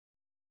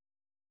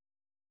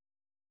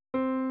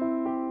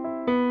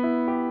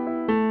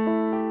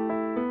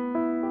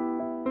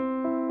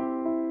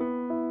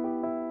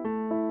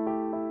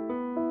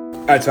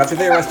All right, so after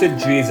they arrested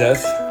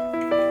Jesus,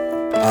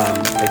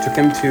 they took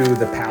him to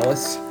the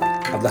palace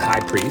of the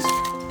high priest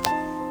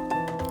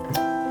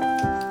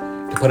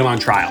to put him on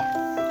trial.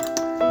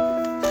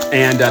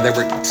 And there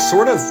were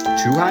sort of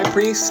two high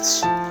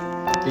priests,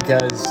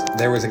 because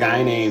there was a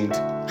guy named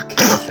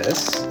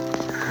Caiphas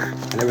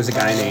and there was a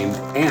guy named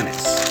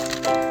Annas.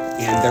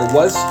 And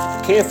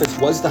Caiphas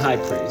was the high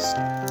priest,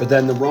 but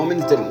then the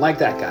Romans didn't like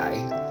that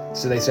guy,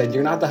 so they said,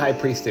 you're not the high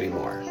priest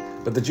anymore.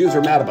 But the Jews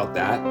were mad about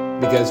that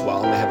because,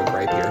 well, and they have a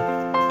gripe here,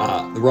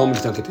 the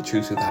Romans don't get to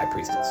choose who the high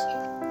priest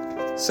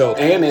is. So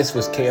Annas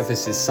was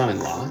Caiaphas'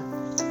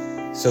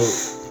 son-in-law. So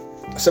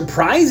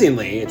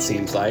surprisingly, it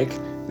seems like,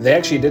 they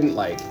actually didn't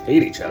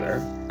hate each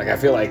other. I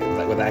feel like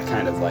with that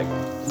kind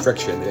of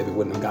friction, they maybe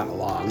wouldn't have gotten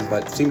along,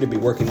 but seemed to be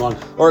working along.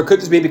 Or it could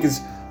just be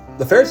because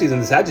the Pharisees and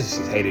the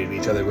Sadducees hated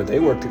each other, but they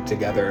worked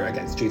together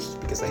against Jesus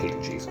because they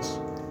hated Jesus.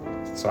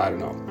 So I don't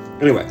know.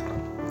 Anyway,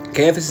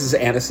 Caiaphas is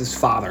Annas'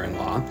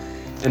 father-in-law,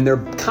 and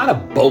they're kind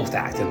of both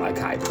acting like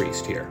high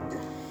priest here.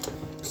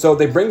 So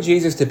they bring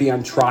Jesus to be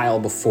on trial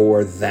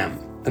before them,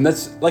 and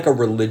that's like a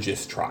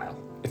religious trial.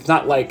 It's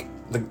not like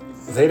they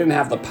didn't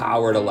have the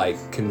power to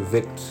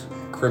convict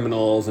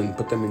criminals and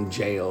put them in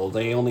jail.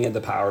 They only had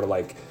the power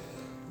to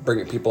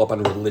bring people up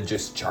on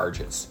religious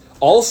charges.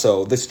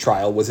 Also, this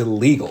trial was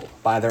illegal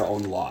by their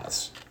own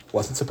laws.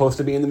 Wasn't supposed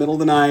to be in the middle of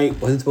the night.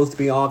 Wasn't supposed to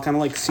be all kind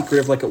of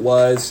secretive like it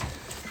was.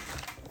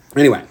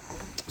 Anyway,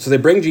 so they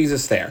bring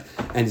Jesus there.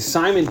 And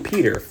Simon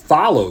Peter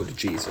followed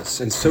Jesus,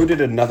 and so did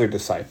another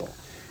disciple.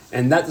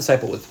 And that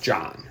disciple was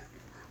John.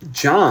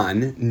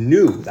 John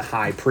knew the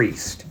high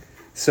priest.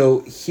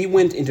 So he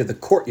went into the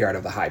courtyard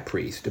of the high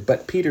priest,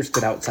 but Peter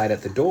stood outside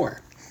at the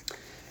door.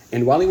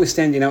 And while he was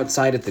standing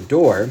outside at the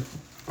door,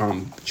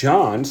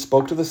 John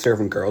spoke to the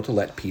servant girl to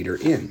let Peter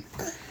in.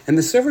 And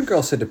the servant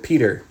girl said to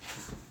Peter,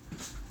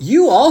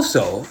 you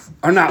also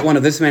are not one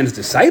of this man's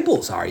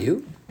disciples, are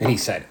you? And he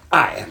said,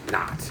 I am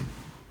not.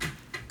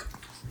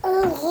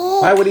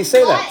 Why would he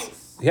say that?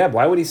 Yeah,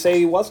 why would he say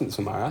he wasn't,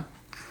 Samara?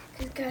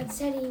 Because God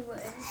said he was.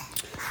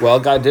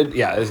 Well, God did.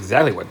 Yeah, that's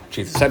exactly what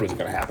Jesus said was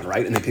going to happen,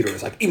 right? And then Peter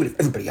was like, even if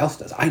everybody else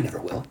does, I never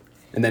will.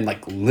 And then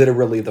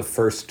literally the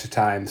first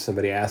time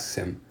somebody asks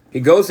him, he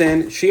goes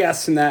in, she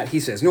asks him that, he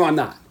says, no, I'm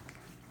not,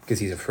 because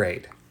he's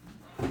afraid.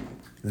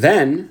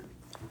 Then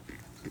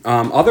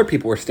other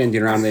people were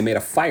standing around and they made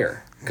a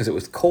fire because it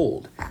was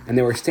cold. And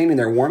they were standing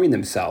there warming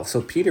themselves.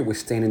 So Peter was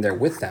standing there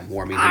with them,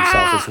 warming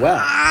himself as well.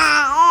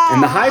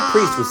 And the high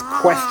priest was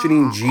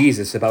questioning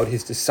Jesus about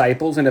his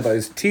disciples and about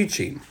his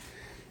teaching.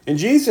 And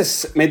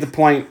Jesus made the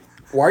point,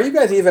 why are you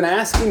guys even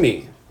asking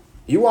me?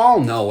 You all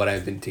know what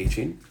I've been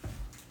teaching.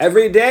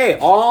 Every day,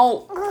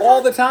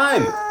 all the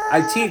time.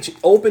 I teach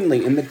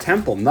openly in the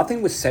temple.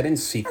 Nothing was said in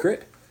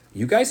secret.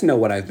 You guys know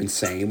what I've been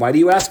saying. Why do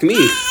you ask me?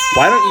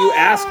 Why don't you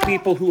ask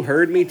people who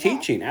heard me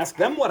teaching? Ask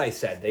them what I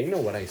said. They know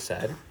what I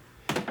said.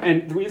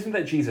 And the reason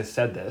that Jesus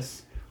said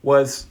this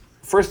was,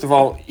 first of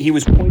all, he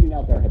was pointing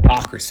out their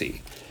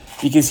hypocrisy.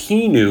 Because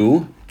he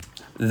knew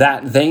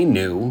that they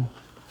knew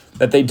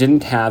that they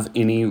didn't have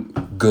any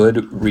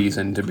good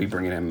reason to be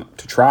bringing him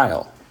to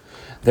trial.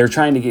 They're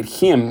trying to get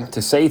him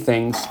to say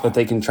things that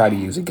they can try to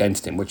use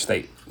against him, which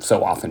they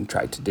so often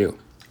tried to do.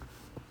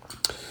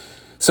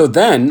 So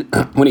then,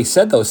 when he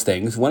said those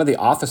things, one of the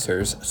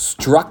officers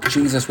struck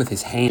Jesus with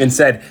his hand and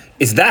said,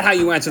 is that how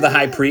you answer the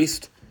high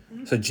priest?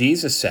 So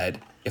Jesus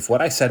said, if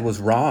what I said was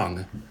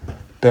wrong,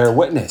 bear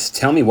witness,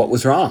 tell me what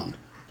was wrong.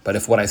 But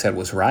if what I said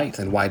was right,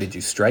 then why did you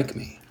strike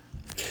me?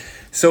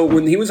 So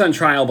when he was on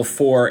trial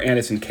before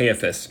Annas and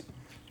Caiphas,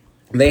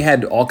 they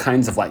had all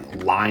kinds of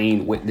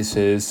lying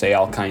witnesses say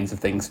all kinds of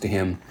things to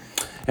him.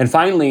 And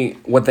finally,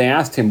 what they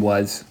asked him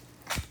was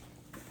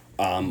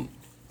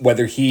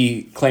whether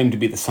he claimed to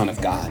be the Son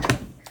of God.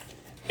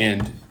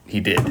 And he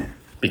did,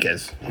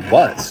 because he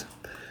was.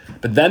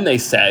 But then they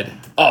said,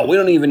 oh, we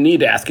don't even need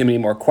to ask him any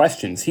more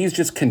questions. He's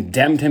just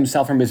condemned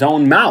himself from his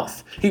own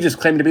mouth. He just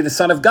claimed to be the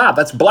Son of God.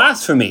 That's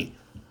blasphemy.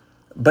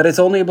 But it's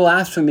only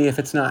blasphemy if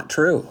it's not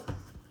true.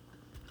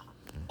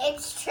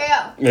 It's true.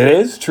 It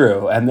is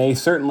true, and they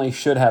certainly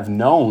should have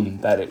known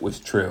that it was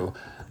true,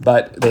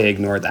 but they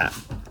ignored that.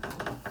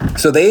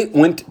 So they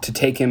went to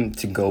take him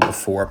to go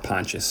before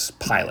Pontius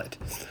Pilate.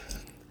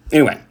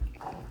 Anyway,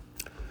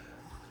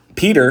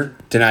 Peter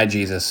denied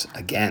Jesus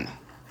again.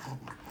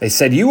 They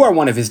said, you are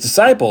one of his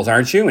disciples,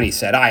 aren't you? And he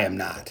said, I am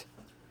not.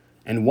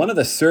 And one of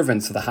the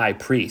servants of the high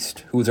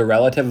priest, who was a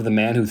relative of the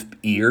man whose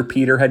ear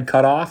Peter had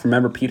cut off.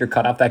 Remember, Peter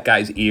cut off that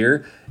guy's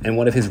ear, and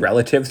one of his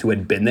relatives who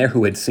had been there,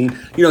 who had seen,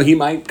 he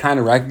might kind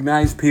of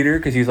recognize Peter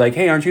because he's like,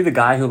 hey, aren't you the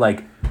guy who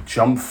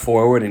jumped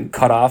forward and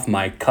cut off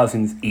my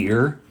cousin's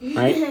ear,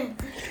 right?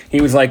 He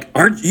was like,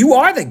 you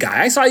are the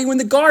guy. I saw you in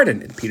the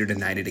garden. And Peter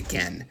denied it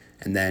again.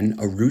 And then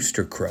a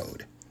rooster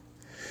crowed.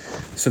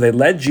 So they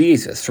led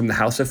Jesus from the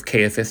house of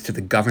Caiphas to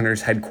the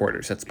governor's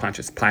headquarters. That's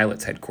Pontius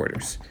Pilate's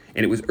headquarters.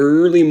 And it was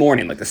early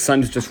morning, the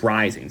sun's just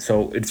rising.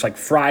 So it's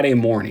Friday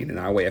morning in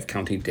our way of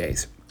counting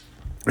days.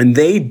 And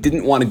they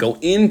didn't want to go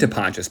into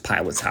Pontius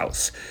Pilate's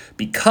house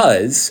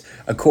because,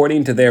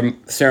 according to their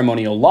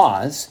ceremonial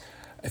laws,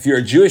 If you're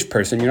a Jewish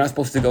person, you're not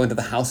supposed to go into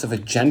the house of a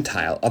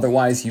Gentile.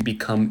 Otherwise, you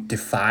become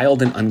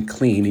defiled and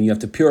unclean, and you have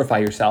to purify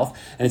yourself.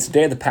 And it's the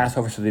day of the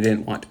Passover, so they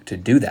didn't want to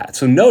do that.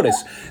 So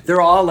notice,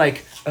 they're all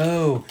like,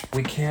 oh,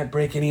 we can't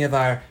break any of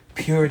our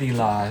purity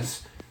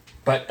laws.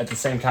 But at the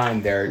same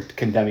time, they're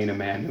condemning a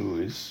man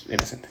who is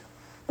innocent.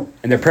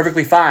 And they're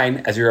perfectly fine,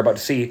 as you're about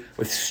to see,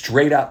 with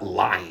straight up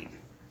lying.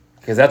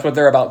 Because that's what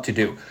they're about to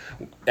do.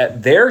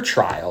 At their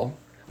trial,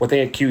 what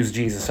they accused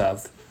Jesus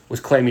of was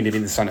claiming to be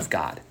the Son of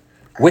God,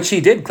 which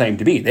he did claim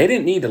to be. They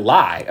didn't need to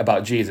lie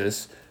about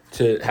Jesus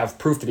to have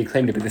proof that he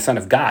claimed to be the Son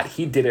of God.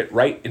 He did it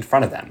right in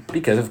front of them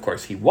because, of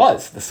course, he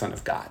was the Son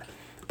of God.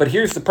 But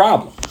here's the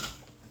problem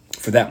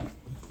for them.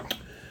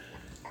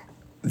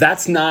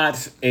 That's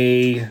not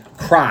a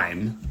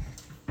crime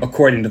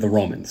according to the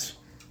Romans,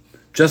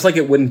 just like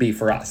it wouldn't be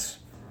for us.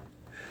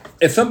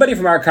 If somebody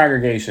from our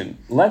congregation,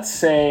 let's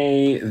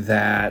say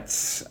that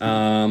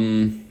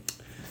Don,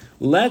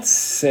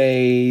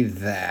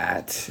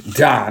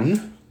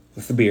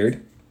 with the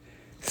beard,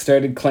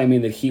 started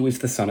claiming that he was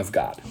the Son of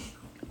God.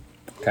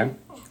 Okay?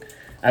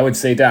 I would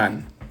say,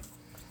 Don,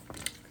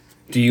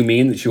 do you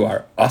mean that you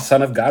are a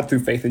son of God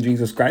through faith in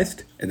Jesus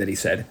Christ? And then he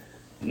said,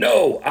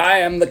 no, I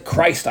am the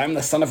Christ. I'm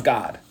the Son of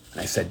God.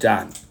 And I said,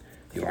 Don,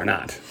 you are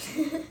not.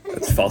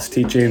 That's false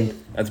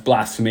teaching. That's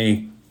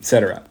blasphemy,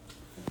 etc.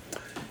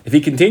 If he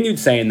continued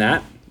saying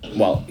that,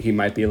 well, he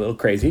might be a little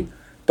crazy.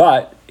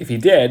 But if he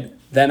did,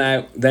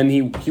 then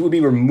he would be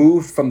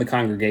removed from the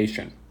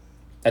congregation.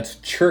 That's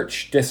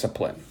church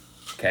discipline,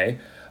 okay?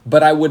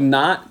 But I would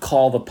not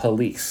call the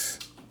police.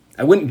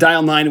 I wouldn't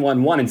dial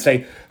 911 and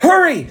say,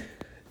 hurry,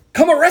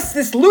 come arrest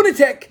this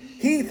lunatic.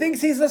 He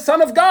thinks he's the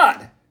Son of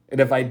God. And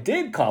if I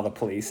did call the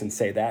police and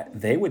say that,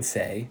 they would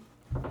say,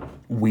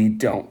 we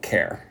don't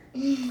care.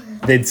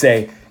 They'd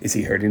say, is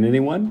he hurting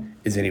anyone?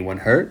 Is anyone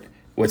hurt?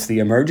 What's the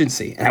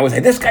emergency? And I would say,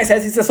 this guy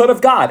says he's the Son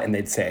of God. And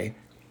they'd say,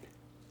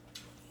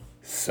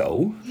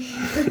 so?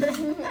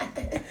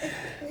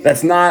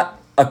 That's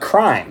not a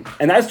crime.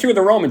 And that's true of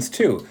the Romans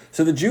too.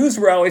 So the Jews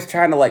were always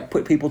trying to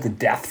put people to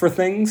death for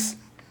things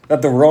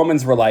that the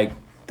Romans were like,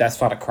 that's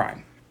not a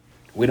crime.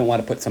 We don't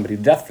want to put somebody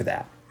to death for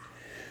that.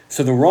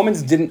 So the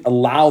Romans didn't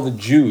allow the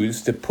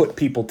Jews to put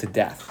people to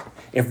death.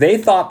 If they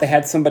thought they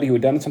had somebody who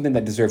had done something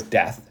that deserved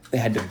death, they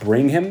had to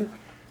bring him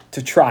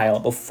to trial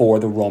before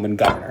the Roman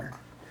governor.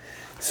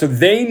 So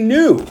they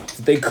knew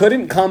that they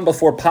couldn't come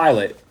before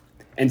Pilate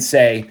and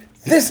say,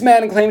 this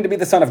man claimed to be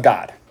the Son of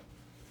God.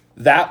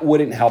 That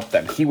wouldn't help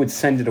them. He would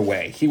send it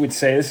away. He would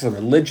say, this is a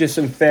religious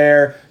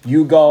affair.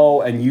 You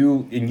go and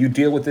you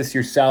deal with this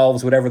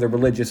yourselves, whatever the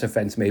religious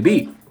offense may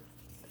be.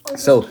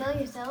 So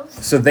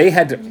they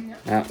had to,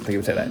 I don't think he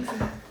would say that.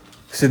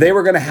 So they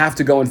were going to have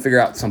to go and figure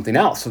out something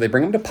else. So they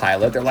bring him to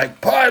Pilate. They're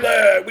like,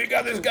 Pilate, we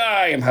got this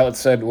guy. And Pilate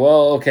said,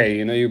 well, okay,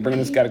 you're bringing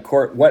this guy to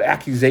court. What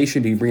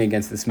accusation do you bring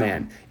against this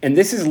man? And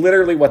this is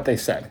literally what they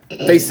said.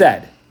 They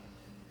said,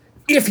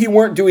 if he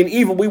weren't doing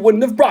evil, we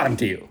wouldn't have brought him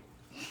to you.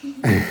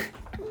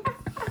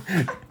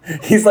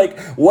 He's like,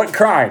 what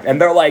crime? And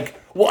they're like,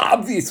 well,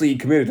 obviously he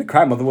committed a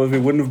crime, otherwise we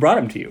wouldn't have brought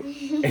him to you.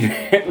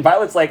 And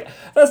Pilate's like,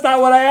 that's not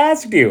what I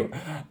asked you.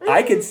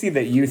 I can see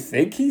that you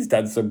think he's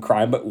done some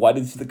crime, but what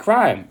is the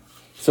crime?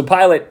 So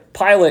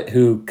Pilate,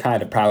 who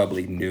kind of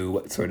probably knew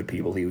what sort of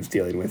people he was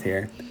dealing with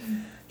here,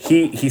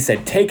 he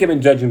said, take him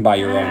and judge him by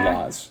your own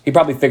laws. He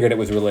probably figured it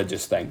was a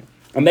religious thing.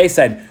 And they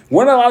said,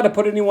 we're not allowed to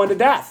put anyone to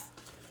death.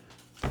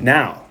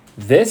 Now,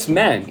 this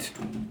meant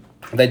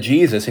that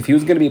Jesus, if he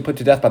was going to be put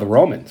to death by the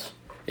Romans,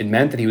 it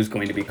meant that he was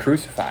going to be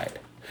crucified.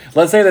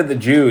 Let's say that the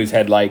Jews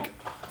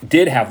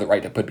did have the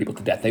right to put people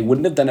to death. They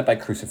wouldn't have done it by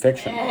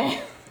crucifixion.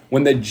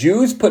 When the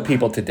Jews put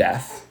people to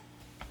death,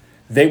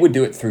 they would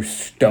do it through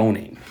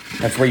stoning.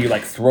 That's where you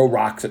throw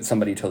rocks at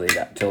somebody till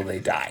they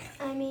die.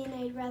 I mean,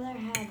 I'd rather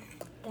have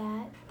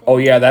that. Oh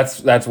yeah,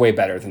 that's way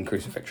better than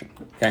crucifixion.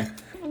 Okay.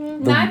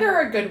 Neither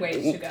are good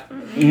ways to go.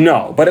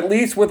 No, but at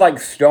least with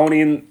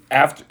stoning,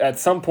 at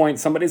some point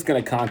somebody's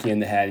gonna conk you in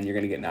the head and you're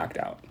gonna get knocked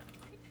out.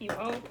 You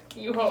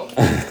hope.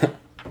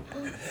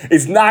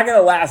 It's not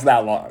gonna last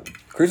that long.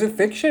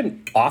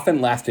 Crucifixion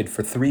often lasted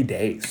for 3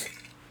 days.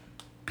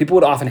 People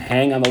would often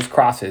hang on those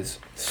crosses,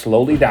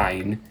 slowly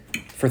dying,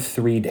 for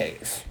 3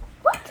 days.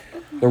 What?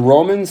 The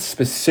Romans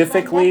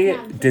specifically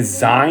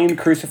designed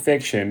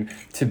crucifixion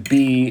to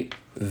be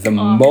the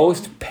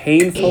most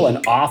painful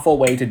and awful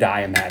way to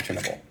die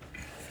imaginable.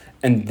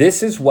 And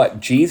this is what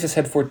Jesus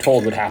had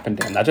foretold would happen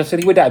to him. Not just that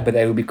he would die, but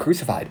that he would be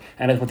crucified.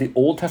 And it's what the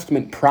Old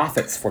Testament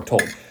prophets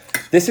foretold.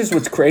 This is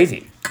what's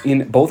crazy.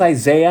 In both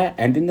Isaiah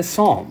and in the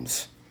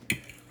Psalms,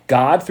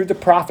 God, through the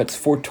prophets,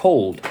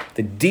 foretold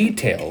the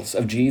details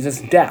of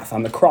Jesus' death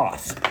on the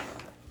cross.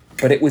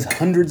 But it was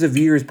hundreds of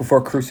years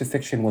before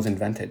crucifixion was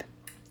invented,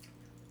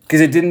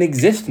 because it didn't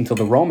exist until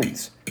the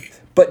Romans.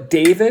 But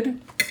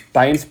David,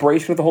 by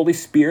inspiration of the Holy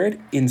Spirit,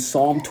 in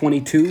Psalm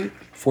 22,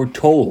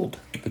 foretold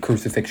the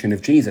crucifixion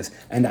of Jesus.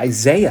 And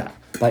Isaiah,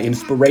 by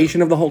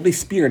inspiration of the Holy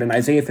Spirit, in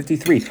Isaiah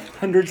 53,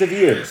 hundreds of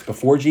years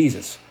before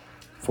Jesus,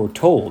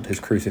 foretold his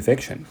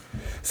crucifixion.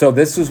 So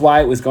this is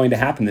why it was going to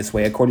happen this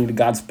way, according to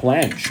God's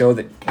plan, show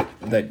that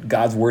that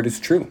God's word is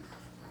true.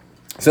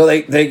 So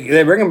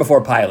they bring him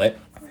before Pilate,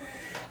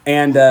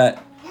 and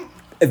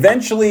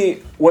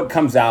eventually what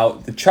comes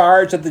out, the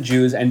charge that the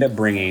Jews end up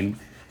bringing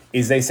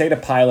is they say to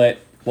Pilate,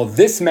 well,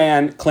 this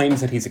man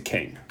claims that he's a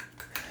king.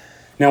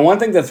 Now, one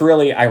thing that's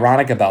really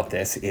ironic about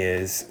this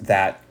is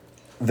that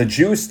the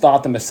Jews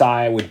thought the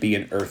Messiah would be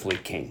an earthly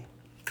king.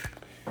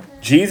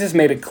 Jesus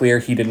made it clear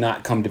he did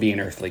not come to be an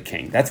earthly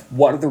king. That's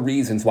one of the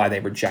reasons why they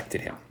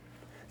rejected him.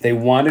 They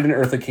wanted an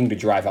earthly king to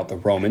drive out the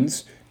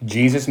Romans.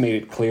 Jesus made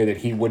it clear that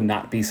he would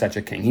not be such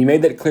a king. He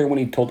made that clear when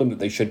he told them that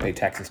they should pay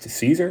taxes to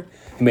Caesar.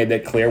 He made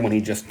that clear when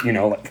he just,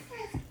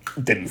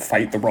 didn't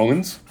fight the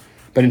Romans.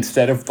 But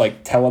instead of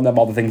telling them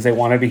all the things they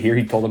wanted to hear,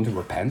 he told them to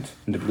repent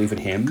and to believe in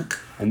him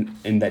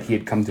and that he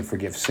had come to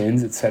forgive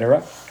sins,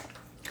 etc.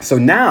 So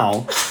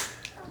now,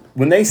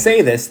 when they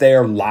say this, they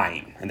are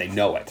lying and they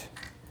know it.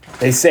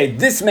 They say,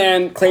 this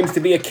man claims to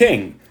be a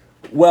king.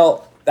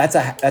 Well, that's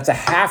a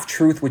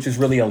half-truth, which is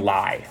really a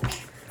lie.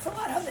 It's a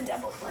lot of the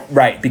devil's way.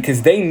 Right,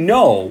 because they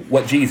know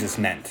what Jesus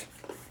meant.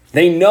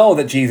 They know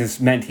that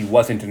Jesus meant he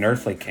wasn't an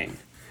earthly king.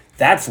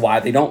 That's why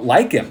they don't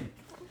like him.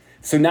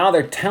 So now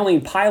they're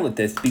telling Pilate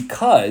this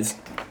because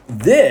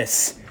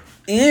this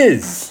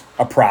is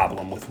a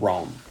problem with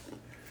Rome.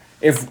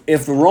 If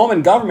the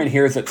Roman government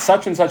hears that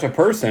such and such a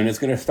person is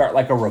going to start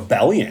a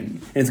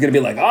rebellion, and it's going to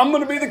be I'm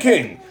going to be the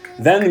king,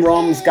 then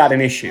Rome's got an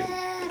issue.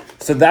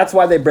 So that's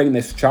why they bring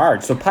this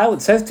charge. So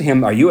Pilate says to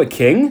him, are you a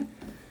king?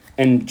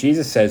 And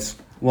Jesus says,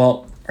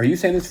 well, are you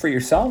saying this for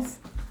yourself?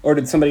 Or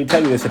did somebody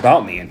tell you this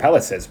about me? And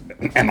Pilate says,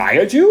 am I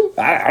a Jew?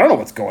 I don't know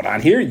what's going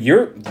on here.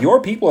 Your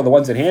people are the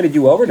ones that handed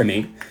you over to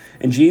me.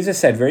 And Jesus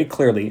said very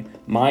clearly,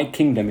 my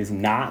kingdom is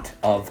not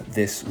of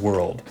this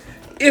world.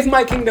 If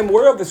my kingdom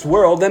were of this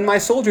world, then my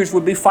soldiers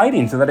would be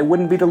fighting so that it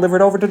wouldn't be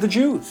delivered over to the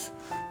Jews.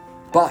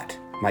 But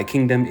my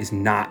kingdom is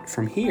not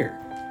from here.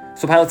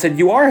 So Pilate said,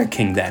 you are a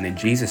king then. And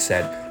Jesus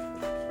said,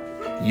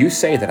 you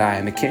say that I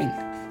am a king.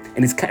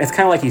 And it's kind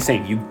of like he's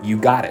saying, you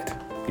got it.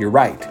 You're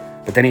right.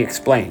 But then he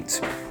explains,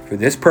 for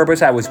this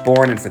purpose I was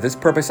born, and for this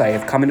purpose I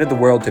have come into the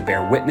world to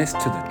bear witness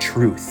to the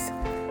truth.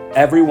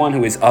 Everyone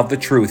who is of the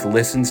truth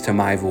listens to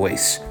my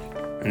voice.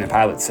 And then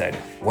Pilate said,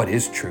 what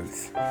is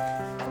truth?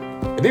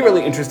 It'd be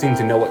really interesting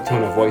to know what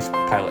tone of voice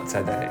Pilate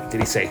said that in.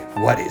 Did he say,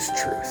 what is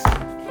truth?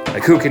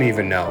 Who can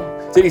even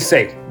know? Did he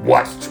say,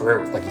 what's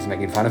truth? Like he's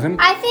making fun of him?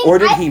 Or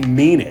did he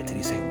mean it? Did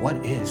he say, what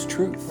is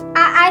truth?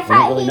 I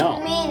thought really he know.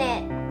 mean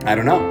it. I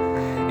don't know.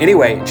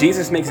 Anyway,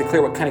 Jesus makes it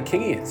clear what kind of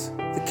king he is.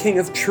 The king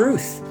of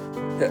truth.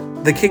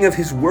 The king of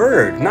his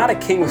word. Not a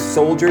king with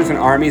soldiers and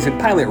armies. And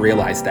Pilate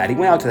realized that. He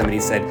went out to them and he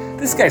said,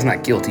 this guy's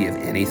not guilty of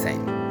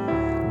anything.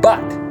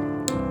 But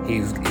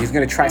he's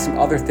going to try some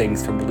other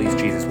things to release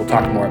Jesus. We'll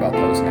talk more about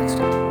those next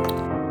time.